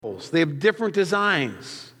They have different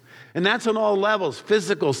designs. And that's on all levels,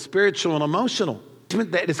 physical, spiritual, and emotional.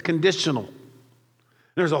 That is conditional.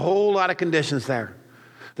 There's a whole lot of conditions there.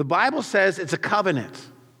 The Bible says it's a covenant,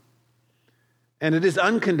 and it is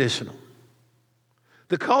unconditional.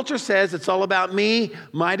 The culture says it's all about me,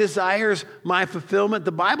 my desires, my fulfillment.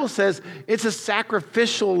 The Bible says it's a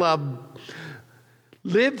sacrificial love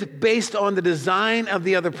lived based on the design of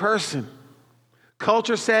the other person.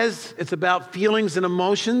 Culture says it's about feelings and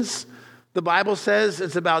emotions. The Bible says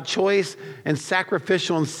it's about choice and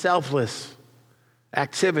sacrificial and selfless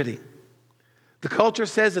activity. The culture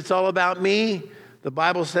says it's all about me. The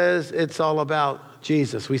Bible says it's all about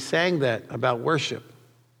Jesus. We sang that about worship.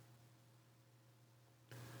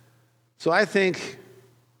 So I think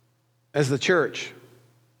as the church,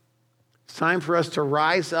 it's time for us to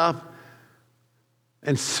rise up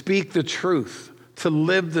and speak the truth, to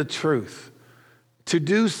live the truth, to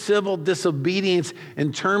do civil disobedience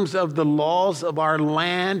in terms of the laws of our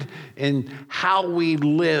land and how we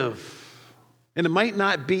live. And it might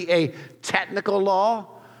not be a technical law,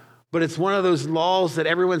 but it's one of those laws that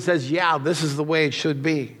everyone says, yeah, this is the way it should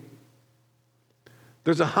be.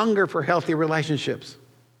 There's a hunger for healthy relationships.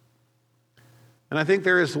 And I think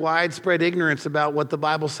there is widespread ignorance about what the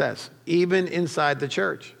Bible says, even inside the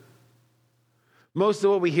church. Most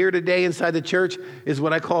of what we hear today inside the church is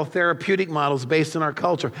what I call therapeutic models based on our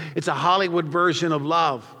culture. It's a Hollywood version of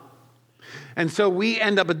love. And so we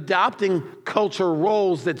end up adopting cultural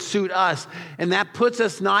roles that suit us. And that puts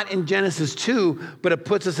us not in Genesis 2, but it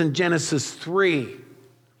puts us in Genesis 3.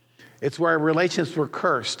 It's where our relationships were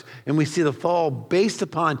cursed. And we see the fall based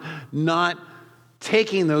upon not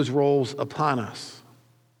taking those roles upon us.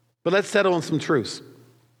 But let's settle on some truths.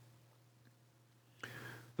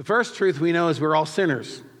 The first truth we know is we're all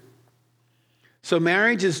sinners. So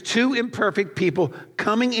marriage is two imperfect people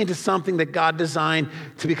coming into something that God designed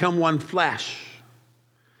to become one flesh.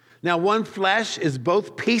 Now, one flesh is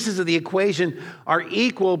both pieces of the equation are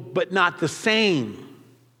equal but not the same.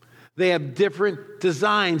 They have different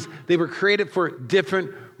designs. They were created for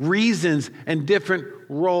different reasons and different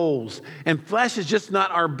roles. And flesh is just not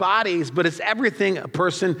our bodies, but it's everything, a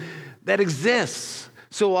person that exists.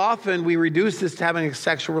 So often we reduce this to having a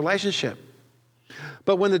sexual relationship.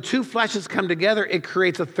 But when the two fleshes come together, it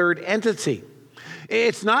creates a third entity.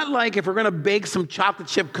 It's not like if we're going to bake some chocolate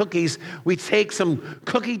chip cookies, we take some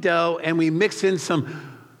cookie dough and we mix in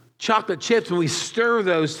some chocolate chips and we stir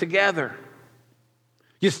those together.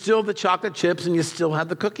 You still have the chocolate chips and you still have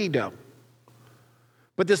the cookie dough.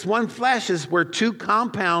 But this one flesh is where two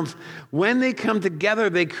compounds, when they come together,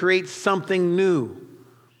 they create something new.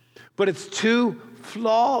 But it's two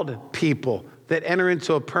flawed people that enter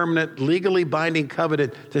into a permanent, legally binding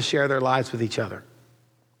covenant to share their lives with each other.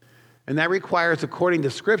 And that requires, according to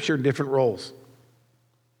Scripture, different roles.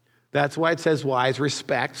 That's why it says, wives,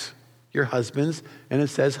 respect your husbands, and it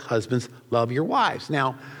says, husbands, love your wives.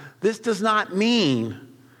 Now, this does not mean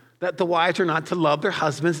that the wives are not to love their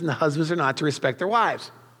husbands and the husbands are not to respect their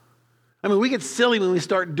wives. I mean, we get silly when we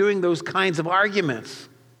start doing those kinds of arguments.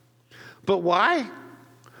 But why?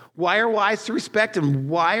 Why are wives to respect and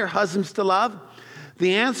why are husbands to love?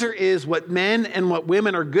 The answer is what men and what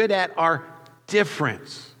women are good at are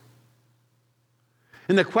different.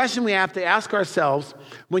 And the question we have to ask ourselves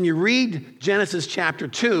when you read Genesis chapter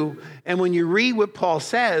 2 and when you read what Paul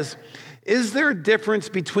says, is there a difference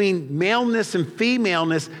between maleness and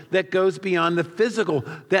femaleness that goes beyond the physical,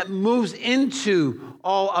 that moves into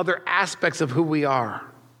all other aspects of who we are?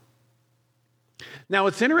 Now,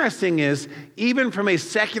 what's interesting is, even from a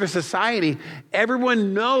secular society,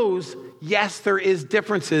 everyone knows, yes, there is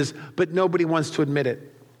differences, but nobody wants to admit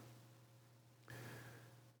it.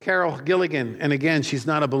 Carol Gilligan, and again, she's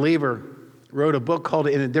not a believer, wrote a book called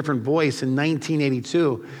In a Different Voice in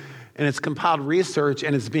 1982, and it's compiled research,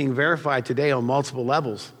 and it's being verified today on multiple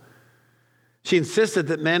levels. She insisted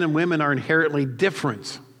that men and women are inherently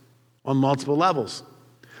different on multiple levels.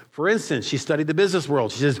 For instance, she studied the business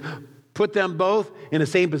world. She says, put them both in the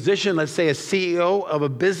same position, let's say a CEO of a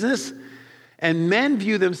business, and men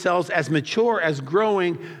view themselves as mature, as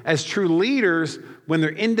growing, as true leaders when they're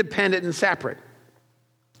independent and separate.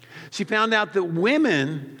 She found out that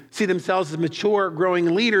women see themselves as mature,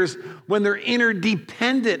 growing leaders when they're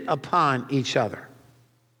interdependent upon each other.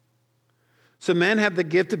 So men have the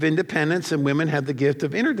gift of independence and women have the gift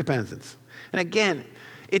of interdependence. And again,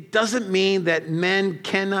 it doesn't mean that men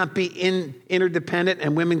cannot be interdependent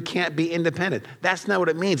and women can't be independent. That's not what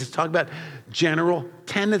it means. It's talking about general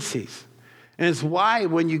tendencies. And it's why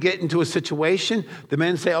when you get into a situation, the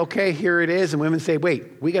men say, okay, here it is. And women say,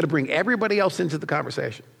 wait, we got to bring everybody else into the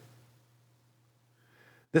conversation.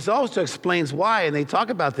 This also explains why, and they talk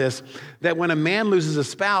about this, that when a man loses a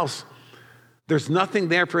spouse, there's nothing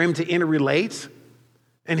there for him to interrelate,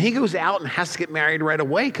 and he goes out and has to get married right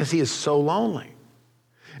away because he is so lonely.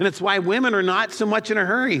 And it's why women are not so much in a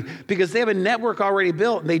hurry, because they have a network already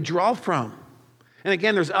built and they draw from. And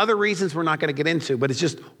again, there's other reasons we're not going to get into, but it's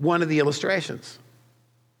just one of the illustrations.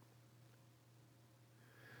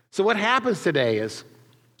 So what happens today is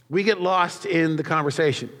we get lost in the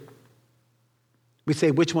conversation. We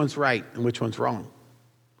say which one's right and which one's wrong.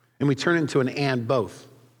 And we turn into an and both.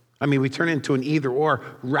 We turn into an either or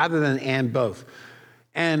rather than an and both.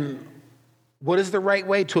 And what is the right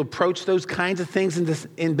way to approach those kinds of things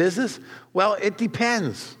in business? Well, it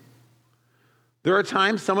depends. There are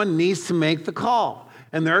times someone needs to make the call.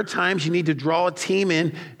 And there are times you need to draw a team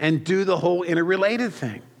in and do the whole interrelated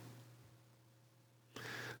thing.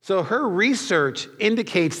 So her research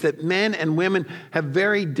indicates that men and women have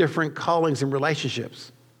very different callings and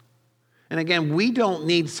relationships. And again, we don't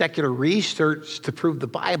need secular research to prove the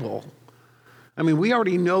Bible. We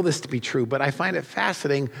already know this to be true, but I find it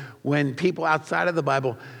fascinating when people outside of the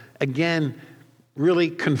Bible, again, really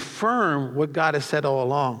confirm what God has said all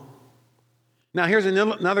along. Now, here's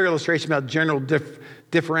another illustration about general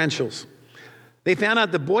differentials. They found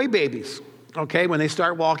out the boy babies, when they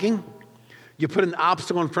start walking, you put an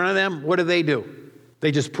obstacle in front of them, what do?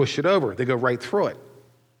 They just push it over. They go right through it.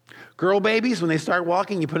 Girl babies, when they start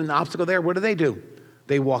walking, you put an obstacle there, what do?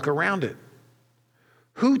 They walk around it.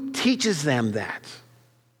 Who teaches them that?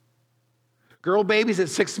 Girl babies at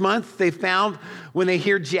 6 months, they found when they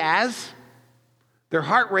hear jazz, their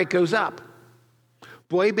heart rate goes up.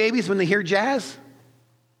 Boy babies, when they hear jazz,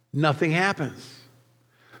 nothing happens.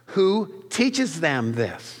 Who teaches them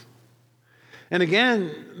this? And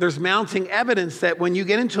again, there's mounting evidence that when you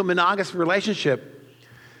get into a monogamous relationship,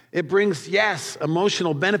 it brings, yes,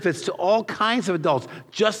 emotional benefits to all kinds of adults,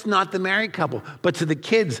 just not the married couple, but to the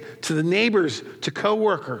kids, to the neighbors, to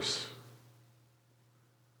coworkers.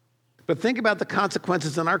 But think about the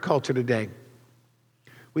consequences in our culture today.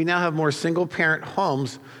 We now have more single-parent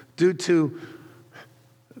homes due to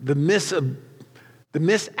the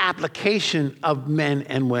misapplication of men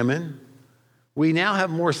and women. We now have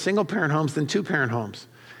more single-parent homes than two-parent homes.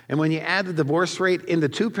 And when you add the divorce rate in the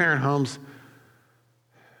two-parent homes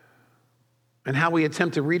and how we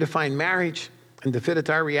attempt to redefine marriage and to fit it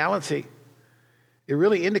to our reality, it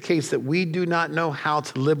really indicates that we do not know how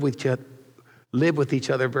to live with each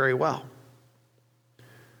other very well.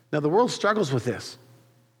 Now, the world struggles with this.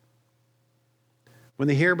 When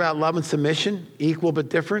they hear about love and submission, equal but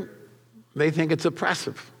different, they think it's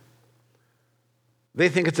oppressive. They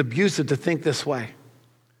think it's abusive to think this way.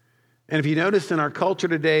 And if you notice in our culture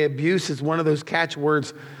today, abuse is one of those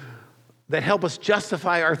catchwords that help us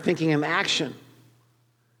justify our thinking and action.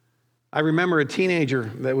 I remember a teenager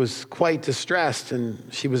that was quite distressed, and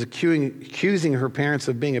she was accusing her parents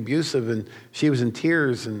of being abusive, and she was in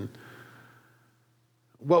tears. And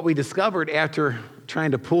what we discovered after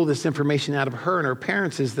trying to pull this information out of her and her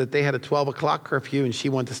parents is that they had a 12 o'clock curfew, and she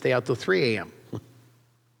wanted to stay out till 3 a.m.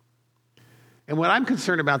 And what I'm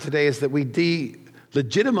concerned about today is that we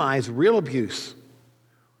delegitimize real abuse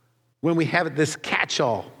when we have this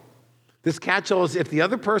catch-all. This catch-all is if the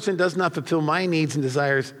other person does not fulfill my needs and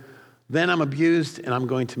desires, then I'm abused and I'm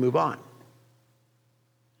going to move on.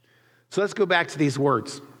 So let's go back to these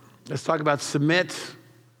words. Let's talk about submit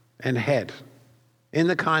and head in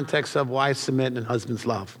the context of wives submit and husbands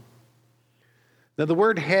love. Now, the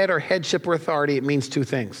word head or headship or authority, it means two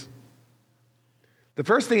things. The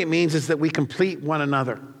first thing it means is that we complete one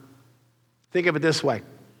another. Think of it this way.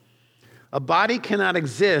 A body cannot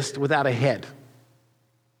exist without a head.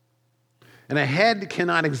 And a head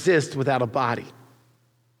cannot exist without a body.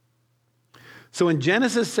 So when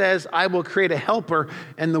Genesis says, I will create a helper,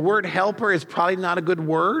 and the word helper is probably not a good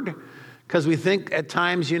word, because we think at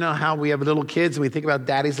times, you know how we have little kids and we think about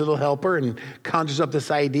daddy's little helper and conjures up this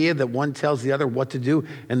idea that one tells the other what to do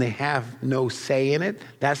and they have no say in it.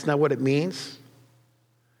 That's not what it means.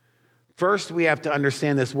 First, we have to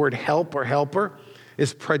understand this word help or helper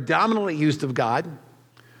is predominantly used of God.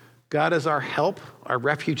 God is our help, our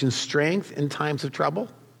refuge and strength in times of trouble.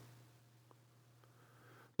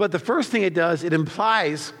 But the first thing it does, it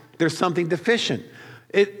implies there's something deficient.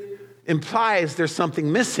 It implies there's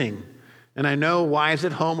something missing. And I know wives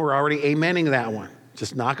at home are already amening that one.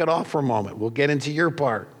 Just knock it off for a moment. We'll get into your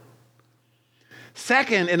part.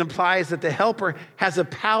 Second, it implies that the helper has a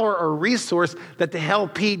power or resource that the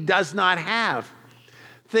helpee does not have.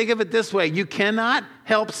 Think of it this way. You cannot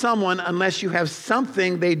help someone unless you have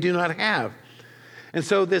something they do not have. And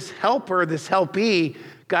so this helper, this helpee,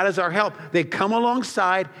 God is our help. They come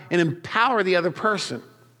alongside and empower the other person.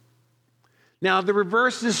 Now, the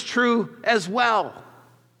reverse is true as well.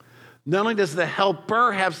 Not only does the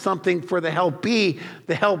helper have something for the helpee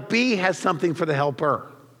has something for the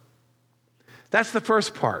helper. That's the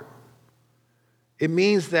first part. It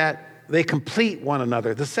means that they complete one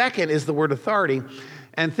another. The second is the word authority.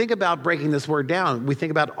 And think about breaking this word down. We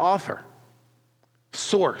think about author,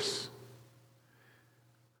 source.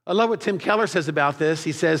 I love what Tim Keller says about this.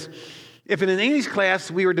 He says, if in an English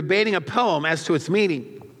class we were debating a poem as to its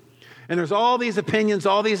meaning, and there's all these opinions,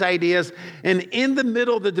 all these ideas, and in the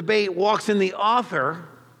middle of the debate walks in the author,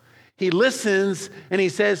 he listens and he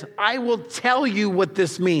says, I will tell you what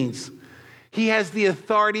this means. He has the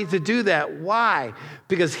authority to do that. Why?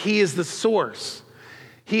 Because he is the source.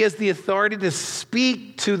 He has the authority to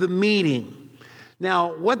speak to the meaning.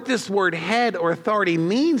 Now, what this word head or authority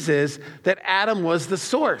means is that Adam was the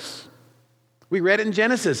source. We read it in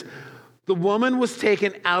Genesis. The woman was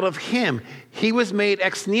taken out of him. He was made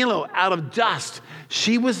ex nihilo, out of dust.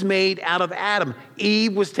 She was made out of Adam.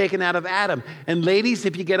 Eve was taken out of Adam. And ladies,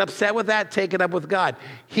 if you get upset with that, take it up with God.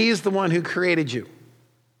 He is the one who created you.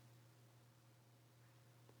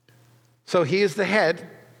 So he is the head,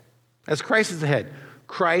 as Christ is the head.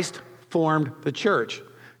 Christ formed the church.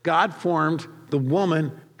 God formed the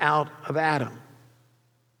woman out of Adam.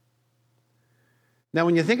 Now,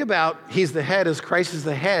 when you think about he's the head as Christ is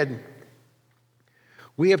the head,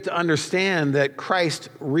 we have to understand that Christ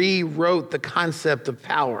rewrote the concept of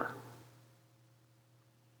power.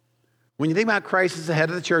 When you think about Christ as the head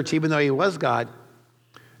of the church, even though he was God,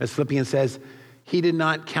 as Philippians says, he did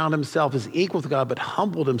not count himself as equal to God, but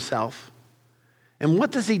humbled himself. And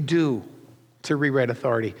what does he do to rewrite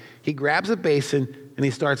authority? He grabs a basin and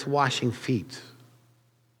he starts washing feet.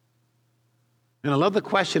 And I love the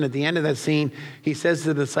question at the end of that scene. He says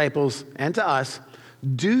to the disciples and to us,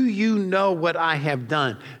 do you know what I have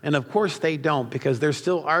done? And of course they don't, because they're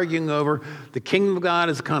still arguing over the kingdom of God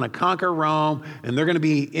is going to conquer Rome and they're going to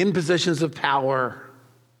be in positions of power.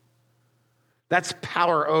 That's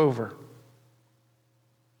power over.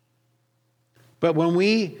 But when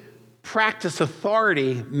we practice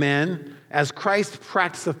authority, men, as Christ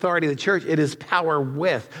practiced authority of the church, it is power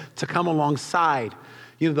with, to come alongside.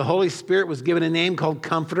 You know, the Holy Spirit was given a name called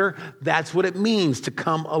Comforter. That's what it means, to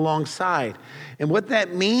come alongside. And what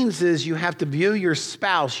that means is you have to view your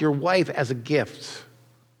spouse, your wife, as a gift.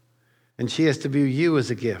 And she has to view you as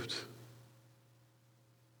a gift.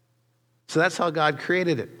 So that's how God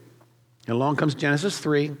created it. And along comes Genesis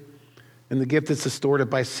 3, and the gift that's distorted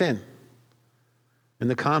by sin. And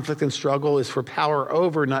the conflict and struggle is for power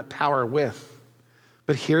over, not power with.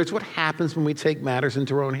 But here's what happens when we take matters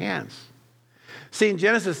into our own hands. See, in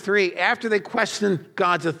Genesis 3, after they questioned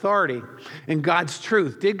God's authority and God's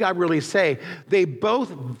truth, did God really say? They both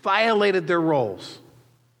violated their roles.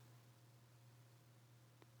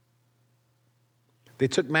 They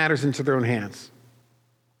took matters into their own hands.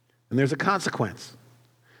 And there's a consequence.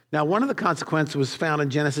 Now, one of the consequences was found in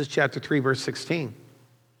Genesis chapter 3, verse 16.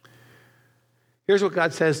 Here's what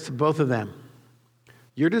God says to both of them.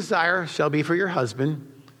 Your desire shall be for your husband,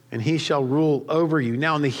 and he shall rule over you.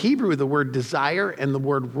 Now, in the Hebrew, the word desire and the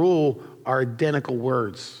word rule are identical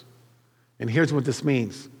words. And here's what this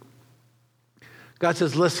means. God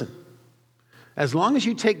says, listen, as long as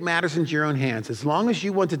you take matters into your own hands, as long as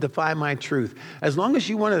you want to defy my truth, as long as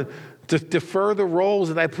you want to defer the roles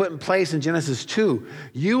that I put in place in Genesis 2,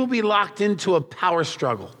 you will be locked into a power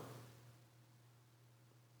struggle.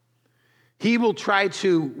 He will try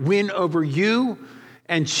to win over you,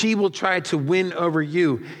 and she will try to win over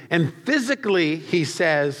you. And physically, he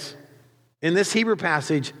says, in this Hebrew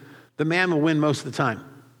passage, the man will win most of the time.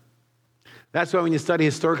 That's why when you study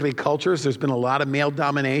historically cultures, there's been a lot of male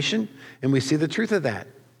domination, and we see the truth of that.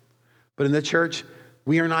 But in the church,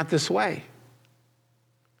 we are not this way.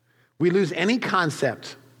 We lose any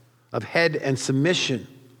concept of head and submission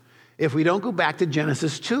if we don't go back to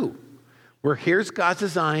Genesis 2. Where here's God's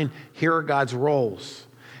design, here are God's roles.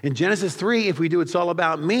 In Genesis 3, if we do it's all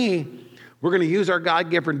about me, we're going to use our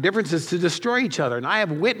God-given differences to destroy each other. And I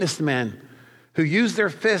have witnessed men who use their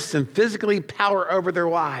fists and physically power over their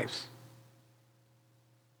wives.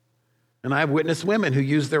 And I have witnessed women who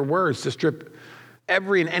use their words to strip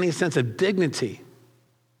every and any sense of dignity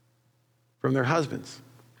from their husbands.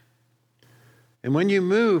 And when you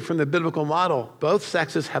move from the biblical model, both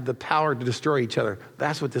sexes have the power to destroy each other.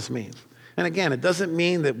 That's what this means. And again, it doesn't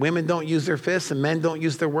mean that women don't use their fists and men don't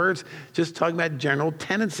use their words, just talking about general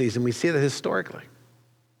tendencies, and we see that historically.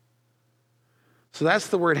 So that's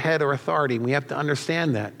the word head or authority, and we have to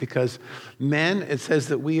understand that because men, it says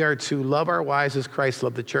that we are to love our wives as Christ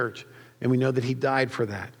loved the church, and we know that he died for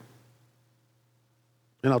that.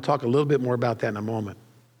 And I'll talk a little bit more about that in a moment.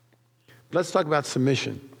 Let's talk about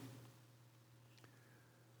submission.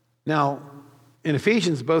 Now, in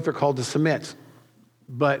Ephesians, both are called to submit.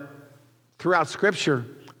 But throughout Scripture,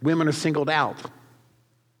 women are singled out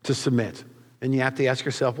to submit. And you have to ask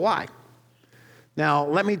yourself, why? Now,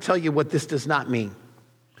 let me tell you what this does not mean.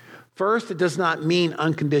 First, it does not mean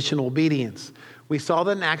unconditional obedience. We saw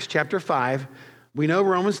that in Acts chapter 5. We know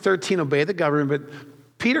Romans 13, obey the government. But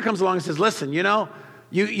Peter comes along and says, listen,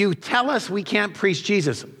 you tell us we can't preach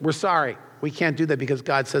Jesus. We're sorry. We can't do that because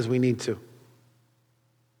God says we need to.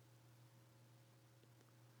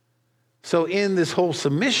 So in this whole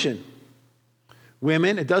submission,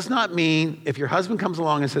 women, it does not mean if your husband comes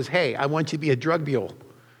along and says, hey, I want you to be a drug mule,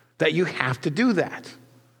 that you have to do that.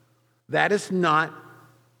 That is not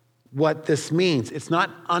what this means. It's not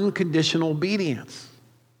unconditional obedience.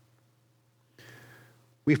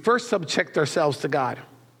 We first subject ourselves to God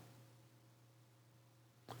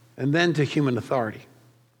and then to human authority.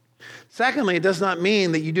 Secondly, it does not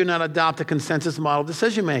mean that you do not adopt a consensus model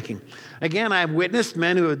decision making. Again, I have witnessed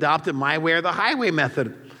men who adopted my way or the highway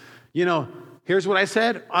method. Here's what I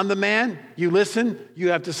said. I'm the man. You listen. You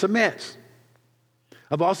have to submit.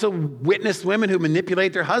 I've also witnessed women who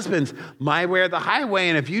manipulate their husbands my way or the highway.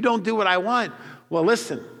 And if you don't do what I want, well,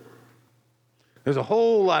 listen, there's a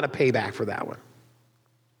whole lot of payback for that one.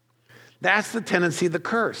 That's the tendency of the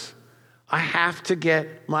curse. I have to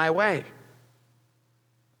get my way.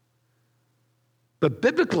 But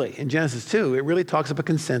biblically, in Genesis 2, it really talks about a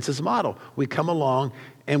consensus model. We come along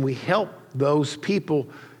and we help those people.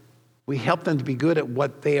 We help them to be good at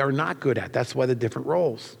what they are not good at. That's why the different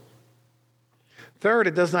roles. Third,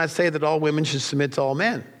 it does not say that all women should submit to all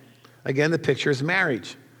men. Again, the picture is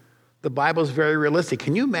marriage. The Bible is very realistic.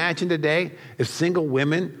 Can you imagine today if single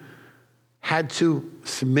women had to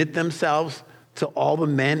submit themselves to all the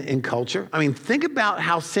men in culture? I mean, think about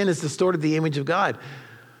how sin has distorted the image of God.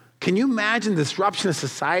 Can you imagine the disruption of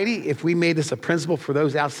society if we made this a principle for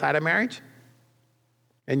those outside of marriage?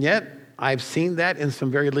 And yet, I've seen that in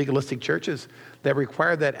some very legalistic churches that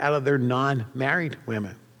require that out of their non-married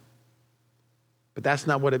women. But that's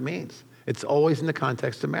not what it means. It's always in the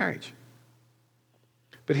context of marriage.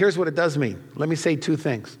 But here's what it does mean. Let me say two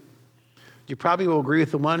things. You probably will agree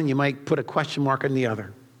with the one and you might put a question mark on the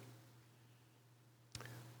other.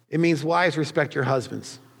 It means wives, respect your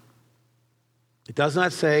husbands. It does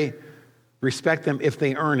not say respect them if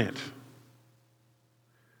they earn it.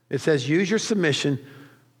 It says use your submission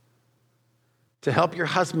to help your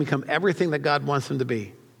husband become everything that God wants him to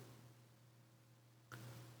be.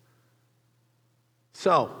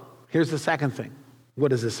 So, here's the second thing. What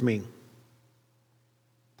does this mean?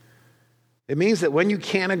 It means that when you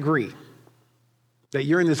can't agree, that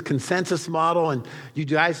you're in this consensus model and you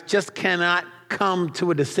guys just cannot come to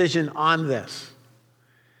a decision on this,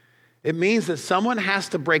 it means that someone has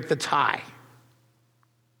to break the tie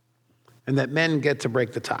and that men get to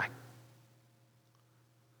break the tie.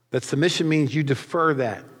 That submission means you defer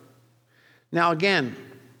that. Now, again,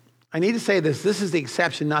 I need to say this. This is the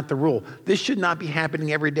exception, not the rule. This should not be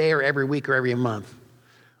happening every day or every week or every month.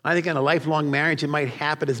 I think in a lifelong marriage, it might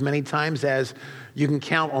happen as many times as you can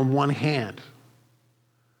count on one hand.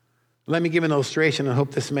 Let me give an illustration. I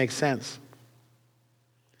hope this makes sense.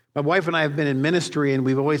 My wife and I have been in ministry, and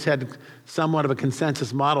we've always had somewhat of a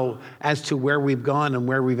consensus model as to where we've gone and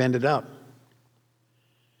where we've ended up.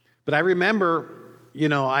 But I remember,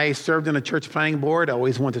 I served in a church planning board. I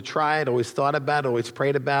always wanted to try it, always thought about it, always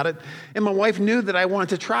prayed about it. And my wife knew that I wanted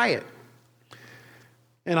to try it.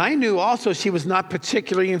 And I knew also she was not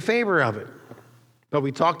particularly in favor of it. But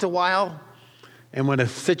we talked a while, and when a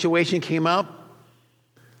situation came up,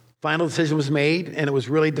 final decision was made, and it was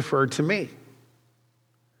really deferred to me.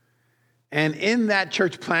 And in that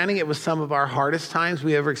church planning, it was some of our hardest times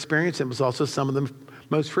we ever experienced. It was also some of the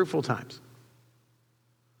most fruitful times.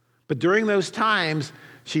 But during those times,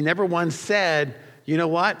 she never once said, you know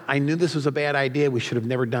what? I knew this was a bad idea. We should have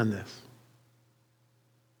never done this.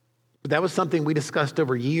 But that was something we discussed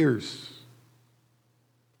over years.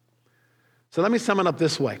 So let me sum it up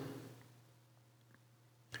this way.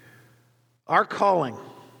 Our calling,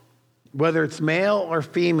 whether it's male or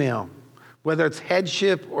female, whether it's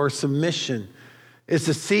headship or submission, is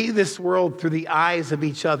to see this world through the eyes of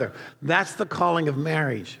each other. That's the calling of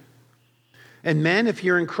marriage. And men, if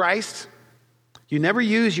you're in Christ, you never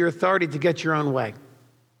use your authority to get your own way.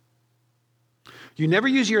 You never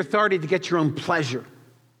use your authority to get your own pleasure.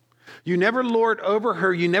 You never lord over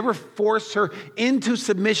her. You never force her into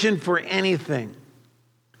submission for anything.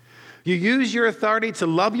 You use your authority to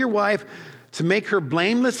love your wife, to make her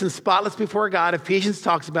blameless and spotless before God. Ephesians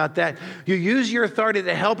talks about that. You use your authority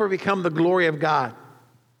to help her become the glory of God.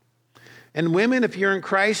 And women, if you're in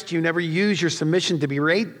Christ, you never use your submission to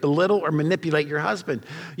berate, belittle, or manipulate your husband.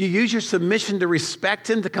 You use your submission to respect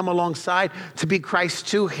him, to come alongside, to be Christ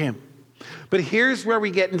to him. But here's where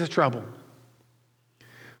we get into trouble.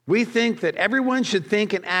 We think that everyone should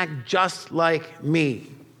think and act just like me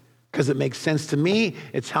because it makes sense to me.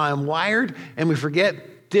 It's how I'm wired. And we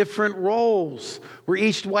forget different roles. We're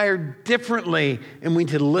each wired differently, and we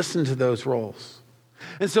need to listen to those roles.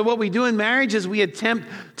 And so what we do in marriage is we attempt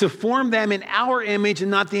to form them in our image and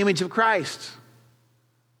not the image of Christ.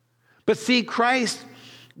 But see, Christ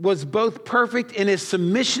was both perfect in his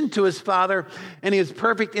submission to his Father, and he was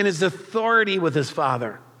perfect in his authority with his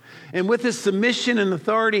Father. And with his submission and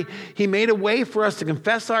authority, he made a way for us to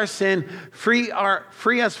confess our sin, free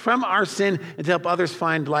us from our sin, and to help others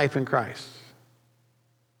find life in Christ.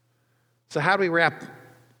 So how do we wrap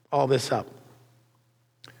all this up?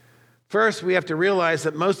 First, we have to realize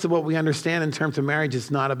that most of what we understand in terms of marriage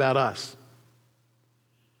is not about us.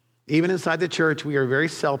 Even inside the church, we are very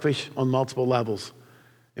selfish on multiple levels.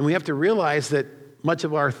 And we have to realize that much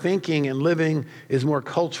of our thinking and living is more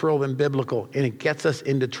cultural than biblical, and it gets us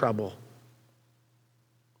into trouble.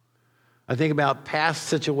 I think about past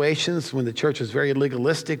situations when the church was very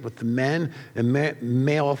legalistic with the men and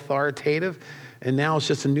male authoritative, and now it's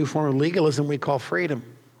just a new form of legalism we call freedom.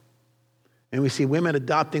 And we see women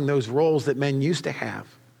adopting those roles that men used to have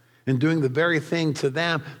and doing the very thing to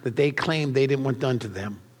them that they claimed they didn't want done to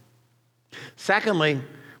them. Secondly,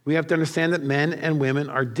 we have to understand that men and women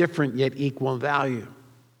are different yet equal in value.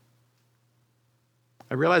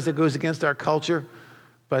 I realize it goes against our culture,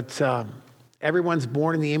 but everyone's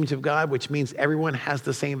born in the image of God, which means everyone has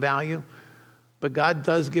the same value. But God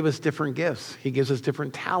does give us different gifts. He gives us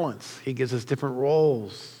different talents. He gives us different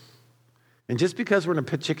roles. And just because we're in a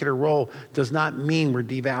particular role does not mean we're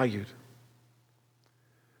devalued.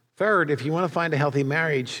 Third, if you want to find a healthy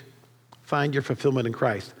marriage, find your fulfillment in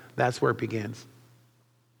Christ. That's where it begins.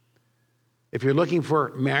 If you're looking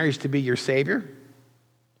for marriage to be your savior,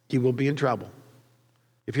 you will be in trouble.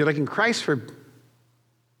 If you're looking Christ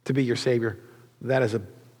to be your savior, that is a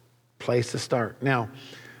place to start. Now,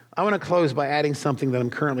 I want to close by adding something that I'm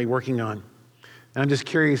currently working on. And I'm just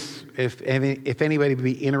curious if anybody would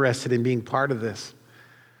be interested in being part of this.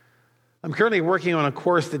 I'm currently working on a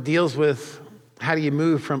course that deals with how do you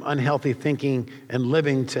move from unhealthy thinking and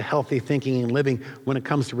living to healthy thinking and living when it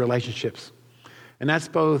comes to relationships. And that's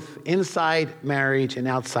both inside marriage and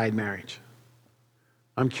outside marriage.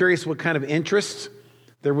 I'm curious what kind of interest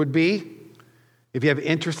there would be. If you have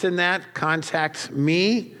interest in that, contact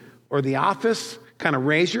me or the office. Kind of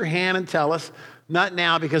raise your hand and tell us. Not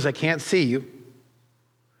now because I can't see you.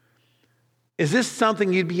 Is this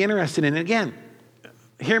something you'd be interested in? And again,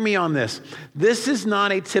 hear me on this. This is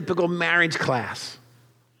not a typical marriage class.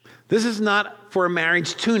 This is not for a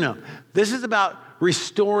marriage tune-up. This is about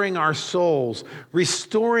restoring our souls,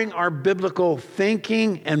 restoring our biblical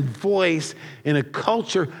thinking and voice in a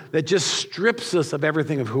culture that just strips us of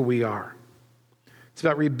everything of who we are. It's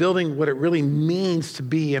about rebuilding what it really means to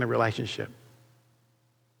be in a relationship.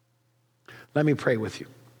 Let me pray with you.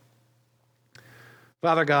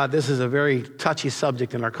 Father God, this is a very touchy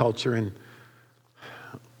subject in our culture, and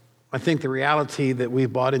I think the reality that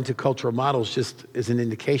we've bought into cultural models just is an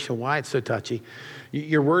indication why it's so touchy.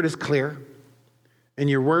 Your word is clear, and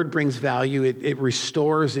your word brings value. It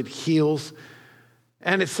restores, it heals,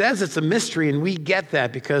 and it says it's a mystery, and we get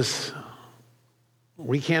that because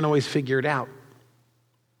we can't always figure it out.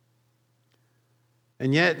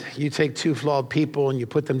 And yet, you take two flawed people and you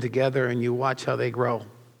put them together and you watch how they grow.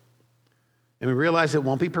 And we realize it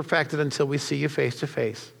won't be perfected until we see you face to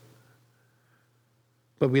face.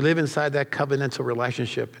 But we live inside that covenantal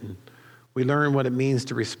relationship, and we learn what it means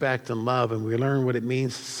to respect and love, and we learn what it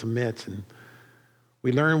means to submit, and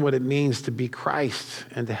we learn what it means to be Christ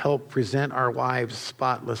and to help present our wives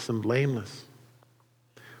spotless and blameless.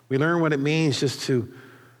 We learn what it means just to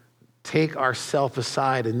take ourself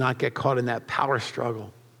aside and not get caught in that power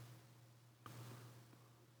struggle.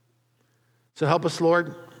 So help us,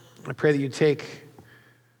 Lord. I pray that you take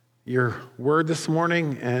your word this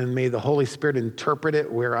morning and may the Holy Spirit interpret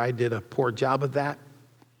it where I did a poor job of that.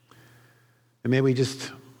 And may we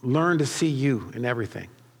just learn to see you in everything.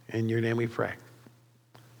 In your name we pray.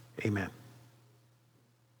 Amen.